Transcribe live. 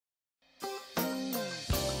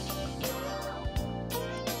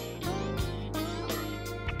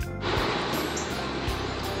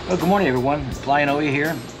Well, good morning, everyone. Flying OE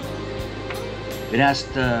here. Been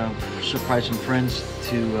asked, surprise some friends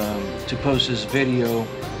to post this video.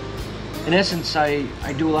 In essence, I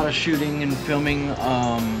do a lot of shooting and filming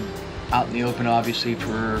out in the open, obviously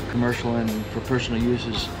for commercial and for personal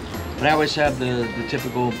uses. But I always have the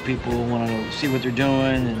typical people want to see what they're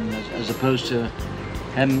doing, and as opposed to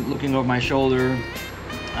them looking over my shoulder,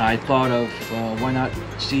 I thought of why not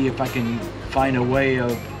see if I can find a way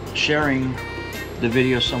of sharing the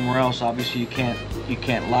video somewhere else. Obviously, you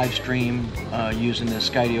can't live stream using the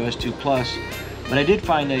Skydio S2 Plus, but I did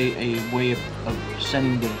find a way of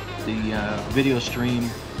sending the video stream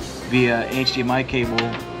via HDMI cable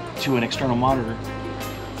to an external monitor.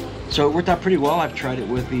 So it worked out pretty well. I've tried it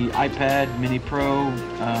with the iPad Mini Pro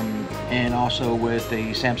and also with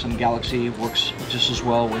a Samsung Galaxy. It works just as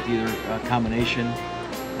well with either combination.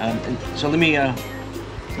 And so let me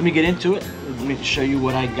get into it. Let me show you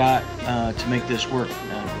what I got to make this work.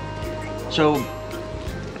 So,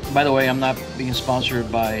 by the way, I'm not being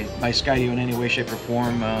sponsored by Skydio in any way, shape, or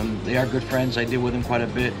form. They are good friends. I deal with them quite a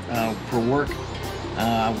bit for work.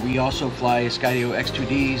 We also fly Skydio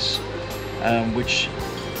X2Ds, which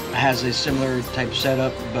has a similar type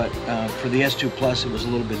setup, but for the S2 Plus it was a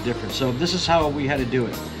little bit different. So this is how we had to do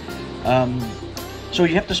it. So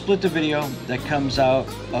you have to split the video that comes out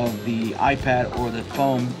of the iPad or the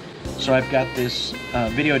phone. So I've got this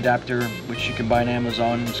video adapter, which you can buy on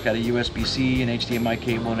Amazon. It's got a USB-C, an HDMI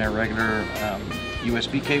cable, and a regular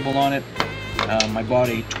USB cable on it. I bought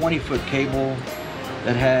a 20-foot cable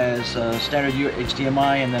that has standard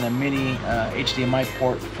HDMI and then a mini HDMI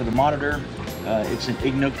port for the monitor. It's an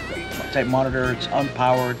Ignite type monitor. It's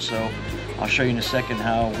unpowered, so I'll show you in a second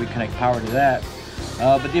how we connect power to that.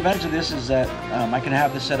 But the advantage of this is that I can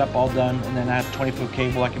have this setup all done, and then I have a 20-foot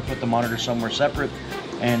cable. I can put the monitor somewhere separate,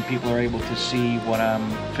 and people are able to see what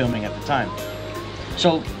I'm filming at the time.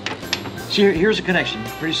 So here's a connection.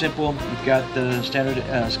 Pretty simple. You've got the standard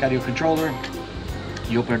Skydio controller.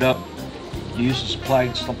 You open it up. You use the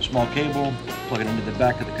supplied small cable. Plug it into the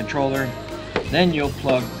back of the controller. Then you'll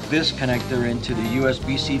plug this connector into the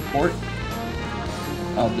USB-C port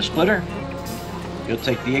of the splitter. You'll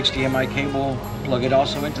take the HDMI cable, plug it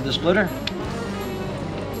also into the splitter.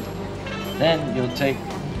 Then you'll take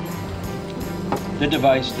the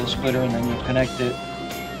device, the splitter, and then you'll connect it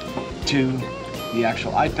to the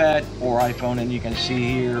actual iPad or iPhone, and you can see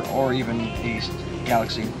here, or even a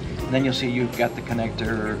Galaxy. And then you'll see you've got the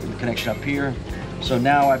connection up here. So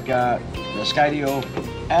now I've got the Skydio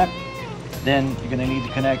app. Then you're going to need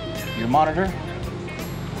to connect your monitor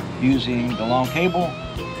using the long cable.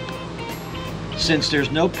 Since there's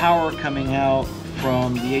no power coming out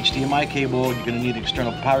from the HDMI cable, you're going to need an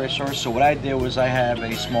external power source. So what I did was I have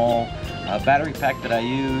a small battery pack that I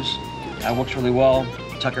use. It works really well.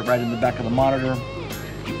 Tuck it right in the back of the monitor.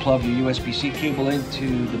 You plug your USB-C cable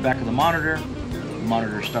into the back of the monitor. The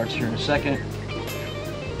monitor starts here in a second.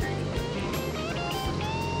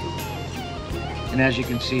 And as you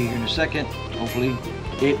can see here in a second, hopefully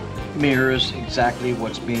it mirrors exactly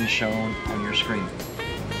what's being shown on your screen.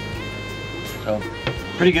 So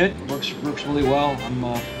pretty good, works really well.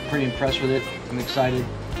 I'm pretty impressed with it. I'm excited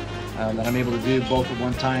that I'm able to do both at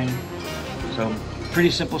one time. So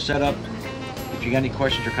pretty simple setup. If you got any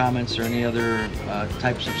questions or comments or any other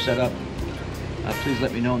types of setup, please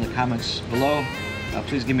let me know in the comments below.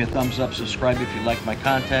 Please give me a thumbs up, subscribe if you like my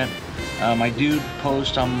content. I do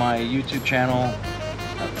post on my YouTube channel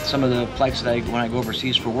some of the flights that when I go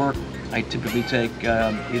overseas for work. I typically take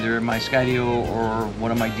either my Skydio or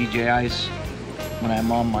one of my DJIs when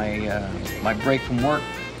I'm on my break from work.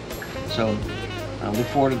 So I look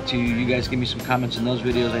forward to you guys give me some comments in those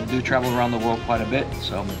videos. I do travel around the world quite a bit,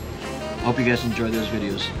 so I hope you guys enjoy those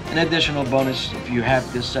videos. An additional bonus, if you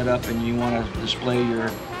have this set up and you want to display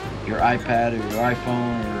your iPad or your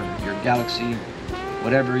iPhone or your Galaxy,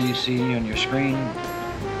 whatever you see on your screen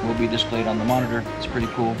will be displayed on the monitor. It's pretty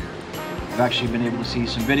cool. I've actually been able to see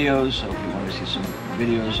some videos, so if you want to see some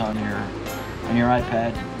videos on your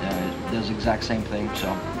iPad, it does the exact same thing.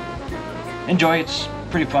 So enjoy. It's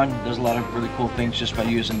pretty fun. It does a lot of really cool things just by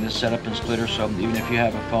using this setup and splitter. So even if you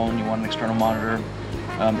have a phone, you want an external monitor,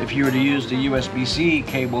 if you were to use the USB-C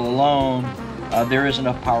cable alone, there is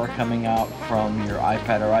enough power coming out from your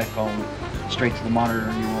iPad or iPhone straight to the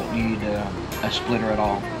monitor. You won't need a splitter at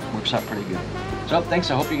all. Works out pretty good. So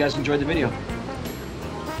thanks. I hope you guys enjoyed the video.